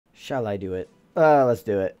shall I do it? Let's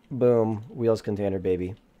do it. Boom. Wheels container,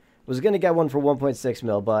 baby. Was going to get one for 1.6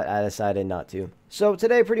 mil, but I decided not to. So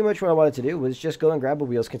today, pretty much what I wanted to do was just go and grab a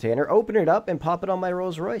wheels container, open it up, and pop it on my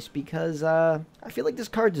Rolls Royce, because I feel like this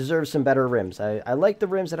car deserves some better rims. I like the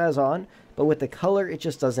rims it has on, but with the color, it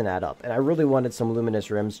just doesn't add up. And I really wanted some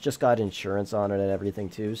Luminous rims, just got insurance on it and everything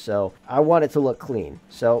too, so I want it to look clean.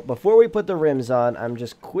 So before we put the rims on, I'm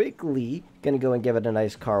just quickly going to go and give it a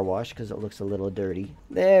nice car wash, because it looks a little dirty.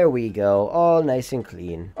 There we go, all nice and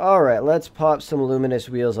clean. Alright, let's pop some Luminous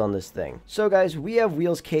wheels on this thing. So guys, we have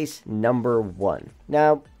wheels case number 1.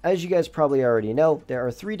 Now, as you guys probably already know, there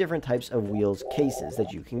are 3 different types of wheels cases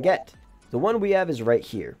that you can get. The one we have is right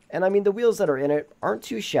here. And I mean, the wheels that are in it aren't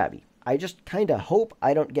too shabby. I just kind of hope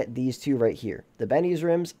I don't get these 2 right here. The Benny's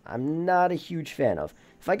rims, I'm not a huge fan of.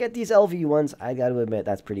 If I get these LV ones, I got to admit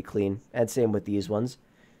that's pretty clean. And same with these ones.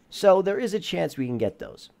 So there is a chance we can get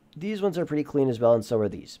those. These ones are pretty clean as well, and so are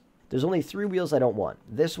these. There's only 3 wheels I don't want.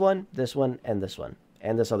 This one, and this one.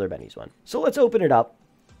 And this other Benny's one. So let's open it up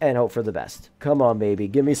and hope for the best. Come on, baby.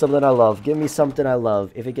 Give me something I love. Give me something I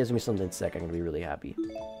love. If it gives me something sick, I'm going to be really happy.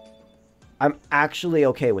 I'm actually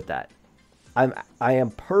okay with that. I am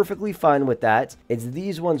perfectly fine with that. It's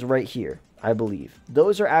these ones right here, I believe.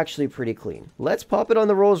 Those are actually pretty clean. Let's pop it on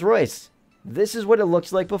the Rolls Royce. This is what it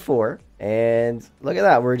looks like before. And look at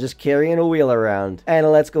that. We're just carrying a wheel around.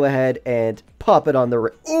 And let's go ahead and pop it on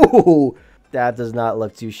the... Ooh! That does not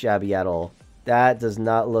look too shabby at all. That does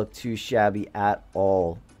not look too shabby at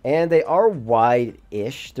all. And they are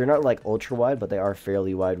wide-ish. They're not like ultra wide, but they are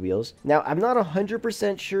fairly wide wheels. Now, I'm not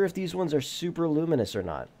 100% sure if these ones are super luminous or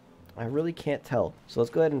not. I really can't tell. So let's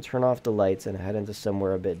go ahead and turn off the lights and head into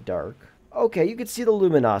somewhere a bit dark. Okay, you can see the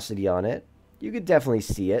luminosity on it. You could definitely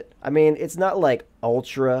see it. I mean, it's not like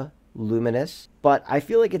ultra luminous, but I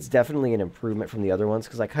feel like it's definitely an improvement from the other ones,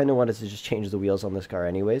 because I kind of wanted to just change the wheels on this car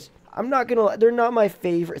anyways. I'm not gonna lie, they're not my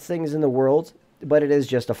favorite things in the world, but it is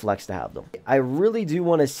just a flex to have them. I really do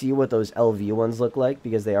want to see what those LV ones look like,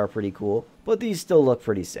 because they are pretty cool, but these still look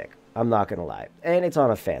pretty sick. I'm not gonna lie. And it's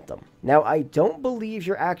on a Phantom. Now, I don't believe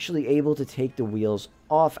you're actually able to take the wheels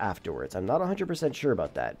off afterwards. I'm not 100% sure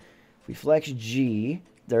about that. If we flex G,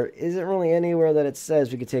 there isn't really anywhere that it says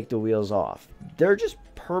we could take the wheels off. They're just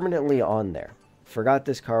permanently on there. Forgot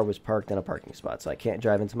this car was parked in a parking spot, so I can't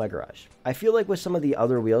drive into my garage. I feel like with some of the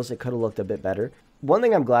other wheels, it could have looked a bit better. One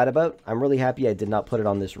thing I'm glad about, I'm really happy I did not put it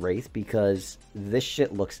on this Wraith, because this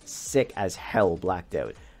shit looks sick as hell blacked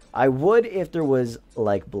out. I would if there was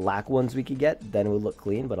like black ones we could get, then it would look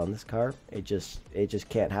clean, but on this car, it just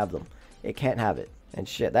can't have them. It can't have it. And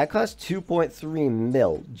shit, that cost 2.3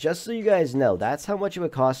 mil. Just so you guys know, that's how much it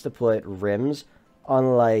would cost to put rims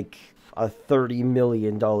on like a $30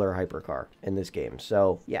 million hypercar in this game.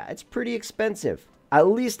 So yeah, it's pretty expensive. At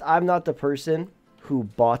least I'm not the person who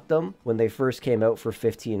bought them when they first came out for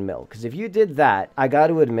 15 mil. Because if you did that, I got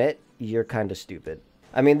to admit, you're kind of stupid.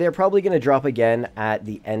 I mean, they're probably going to drop again at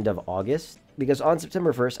the end of August, because on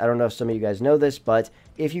September 1st, I don't know if some of you guys know this, but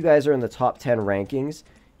if you guys are in the top 10 rankings,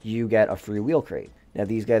 you get a free wheel crate. Now,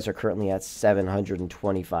 these guys are currently at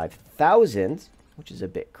 725,000, which is a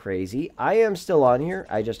bit crazy. I am still on here.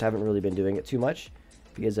 I just haven't really been doing it too much,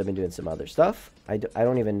 because I've been doing some other stuff. I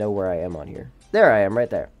don't even know where I am on here. There I am, right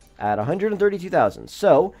there, at 132,000.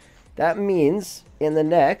 So, that means in the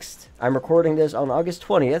next, I'm recording this on August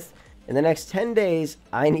 20th, in the next 10 days,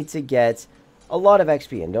 I need to get a lot of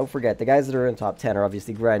XP. And don't forget, the guys that are in top 10 are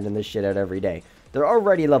obviously grinding this shit out every day. They're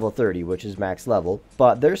already level 30, which is max level,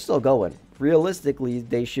 but they're still going. Realistically,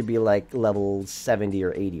 they should be like level 70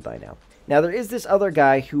 or 80 by now. Now, there is this other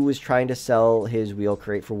guy who was trying to sell his wheel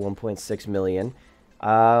crate for 1.6 million.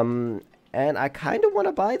 And I kind of want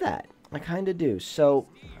to buy that. I kind of do. So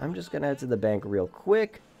I'm just going to head to the bank real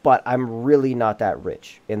quick. But I'm really not that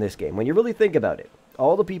rich in this game. When you really think about it,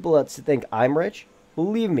 all the people that think I'm rich,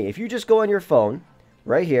 believe me, if you just go on your phone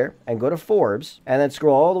right here and go to Forbes and then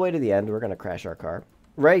scroll all the way to the end, we're going to crash our car.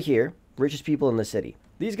 Right here, richest people in the city.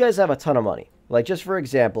 These guys have a ton of money. Like, just for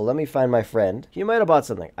example, let me find my friend. He might have bought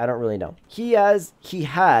something. I don't really know. He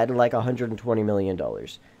had like $120 million.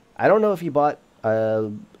 I don't know if he bought a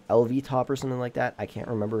LV top or something like that. I can't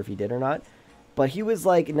remember if he did or not. But he was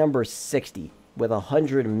like number 60 with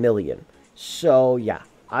 100 million. So yeah,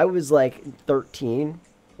 I was like 13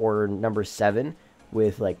 or number 7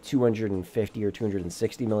 with like 250 or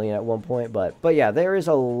 260 million at one point. But yeah, there is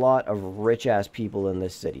a lot of rich ass people in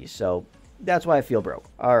this city. So that's why I feel broke.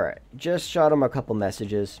 All right, just shot him a couple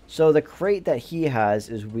messages. So the crate that he has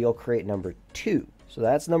is wheel crate number 2. So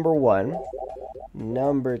that's number 1.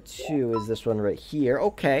 Number 2 is this one right here.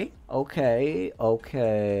 Okay. I'd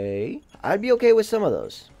be okay with some of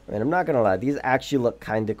those. And I'm not gonna lie, these actually look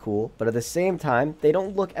kind of cool, but at the same time, they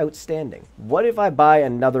don't look outstanding. What if I buy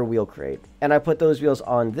another wheel crate and I put those wheels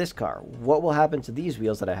on this car? What will happen to these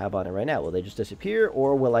wheels that I have on it right now? Will they just disappear,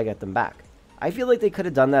 or will I get them back? I feel like they could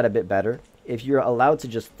have done that a bit better. If you're allowed to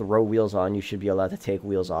just throw wheels on, you should be allowed to take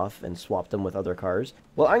wheels off and swap them with other cars.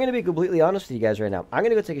 Well, I'm gonna be completely honest with you guys right now. I'm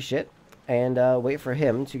gonna go take a shit and wait for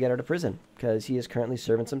him to get out of prison, because he is currently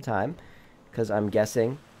serving some time, because I'm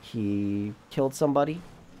guessing he killed somebody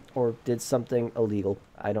or did something illegal.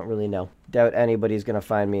 I don't really know. Doubt anybody's gonna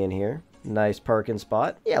find me in here. Nice parking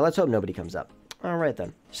spot. Yeah, let's hope nobody comes up. All right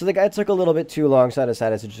then. So the guy took a little bit too long, so I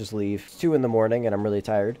decided to just leave. It's 2 in the morning and I'm really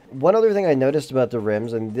tired. One other thing I noticed about the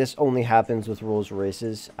rims, and this only happens with Rolls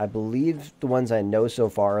Royces, I believe the ones I know so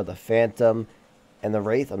far are the Phantom and the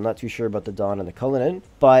Wraith. I'm not too sure about the Dawn and the Cullinan,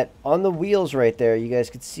 but on the wheels right there, you guys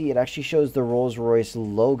could see it actually shows the Rolls Royce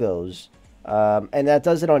logos. And that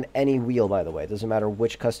does it on any wheel, by the way. It doesn't matter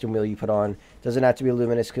which custom wheel you put on. It doesn't have to be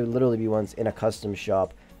Luminous. It could literally be ones in a custom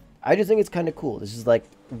shop. I just think it's kind of cool. This is like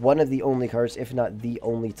one of the only cars, if not the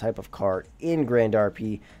only type of car in Grand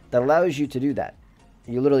RP that allows you to do that.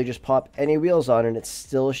 You literally just pop any wheels on and it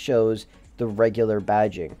still shows the regular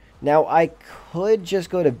badging. Now, I could just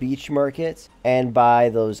go to Beach Market and buy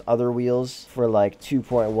those other wheels for like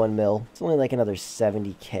 2.1 mil. It's only like another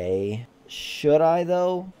 70K. Should I,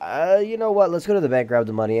 though? You know what? Let's go to the bank, grab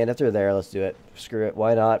the money, and if they're there, let's do it. Screw it.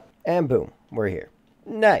 Why not? And boom. We're here.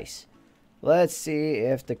 Nice. Let's see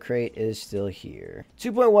if the crate is still here.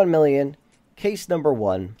 2.1 million. Case number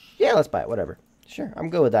 1. Yeah, let's buy it. Whatever. Sure. I'm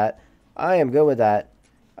good with that. I am good with that.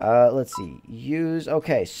 Let's see. Use.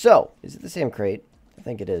 Okay, so. Is it the same crate? I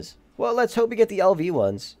think it is. Well, let's hope we get the LV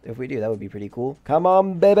ones. If we do, that would be pretty cool. Come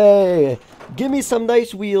on, baby. Give me some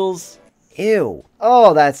nice wheels. Ew.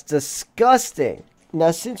 Oh, that's disgusting.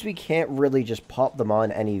 Now, since we can't really just pop them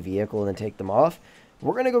on any vehicle and then take them off,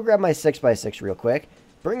 we're going to go grab my 6x6 real quick,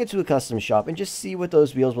 bring it to a custom shop, and just see what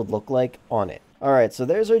those wheels would look like on it. All right, so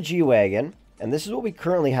there's our G-Wagon, and this is what we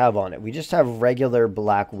currently have on it. We just have regular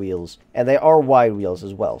black wheels, and they are wide wheels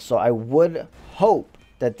as well. So I would hope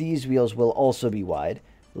that these wheels will also be wide.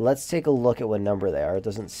 Let's take a look at what number they are. It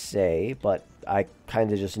doesn't say, but I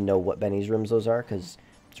kind of just know what Benny's rims those are, because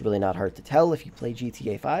it's really not hard to tell if you play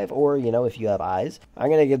GTA 5 or, you know, if you have eyes. I'm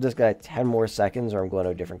going to give this guy 10 more seconds or I'm going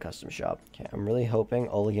to a different custom shop. Okay, I'm really hoping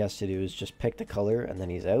all he has to do is just pick the color and then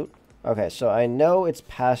he's out. Okay, so I know it's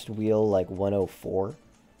past wheel like 104.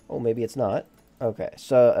 Oh, maybe it's not. Okay,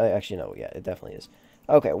 so actually, no, yeah, it definitely is.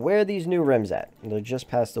 Okay, where are these new rims at? They're just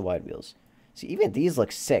past the wide wheels. See, even these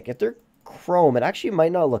look sick. If they're chrome, it actually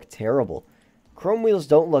might not look terrible. Chrome wheels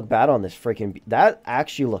don't look bad on this freaking... That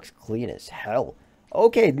actually looks clean as hell.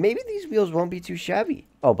 Okay, maybe these wheels won't be too shabby.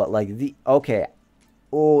 Oh, but like the... Okay.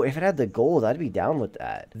 Oh, if it had the gold, I'd be down with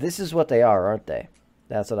that. This is what they are, aren't they?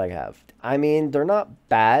 That's what I have. I mean, they're not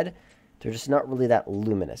bad. They're just not really that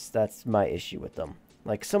luminous. That's my issue with them.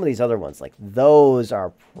 Like some of these other ones, like those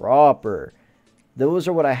are proper. Those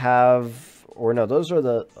are what I have. Or no, those are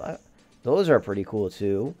the... those are pretty cool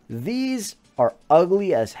too. These are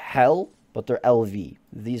ugly as hell, but they're LV.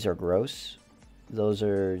 These are gross. Those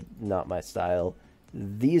are not my style.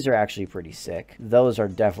 These are actually pretty sick. Those are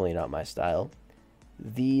definitely not my style.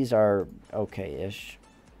 These are okay-ish.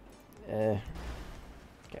 Okay,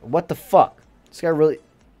 what the fuck? This guy really...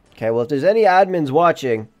 Okay, well, if there's any admins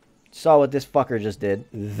watching, saw what this fucker just did.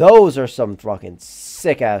 Those are some fucking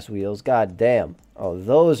sick-ass wheels. God damn. Oh,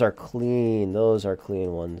 those are clean. Those are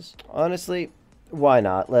clean ones. Honestly, why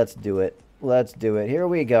not? Let's do it. Let's do it. Here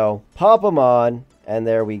we go. Pop them on, and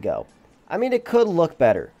there we go. I mean, it could look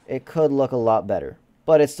better. It could look a lot better.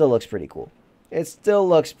 But it still looks pretty cool. It still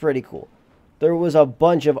looks pretty cool. There was a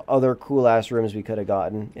bunch of other cool-ass rims we could have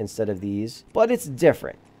gotten instead of these. But it's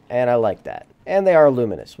different. And I like that. And they are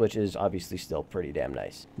luminous, which is obviously still pretty damn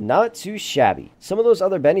nice. Not too shabby. Some of those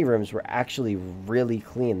other Benny rims were actually really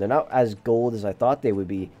clean. They're not as gold as I thought they would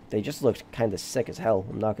be. They just looked kind of sick as hell.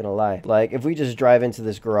 I'm not going to lie. Like, if we just drive into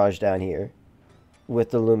this garage down here with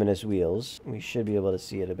the luminous wheels, we should be able to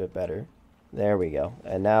see it a bit better. There we go.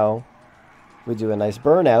 And now we do a nice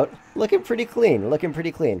burnout. Looking pretty clean. Looking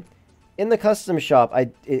pretty clean. In the custom shop,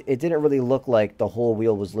 it didn't really look like the whole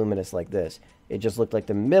wheel was luminous like this. It just looked like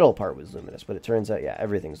the middle part was luminous. But it turns out, yeah,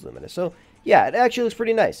 everything's luminous. So, yeah, it actually looks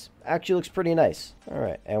pretty nice. Actually looks pretty nice. All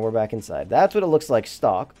right, and we're back inside. That's what it looks like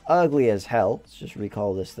stock. Ugly as hell. Let's just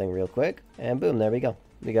recall this thing real quick. And boom, there we go.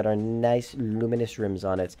 We got our nice luminous rims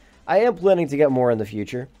on it. I am planning to get more in the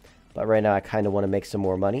future. But right now, I kind of want to make some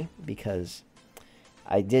more money because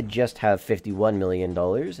I did just have $51 million,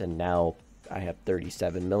 and now I have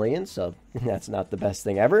 $37 million, so that's not the best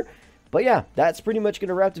thing ever. But yeah, that's pretty much going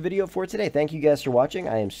to wrap the video for today. Thank you guys for watching.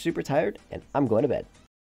 I am super tired, and I'm going to bed.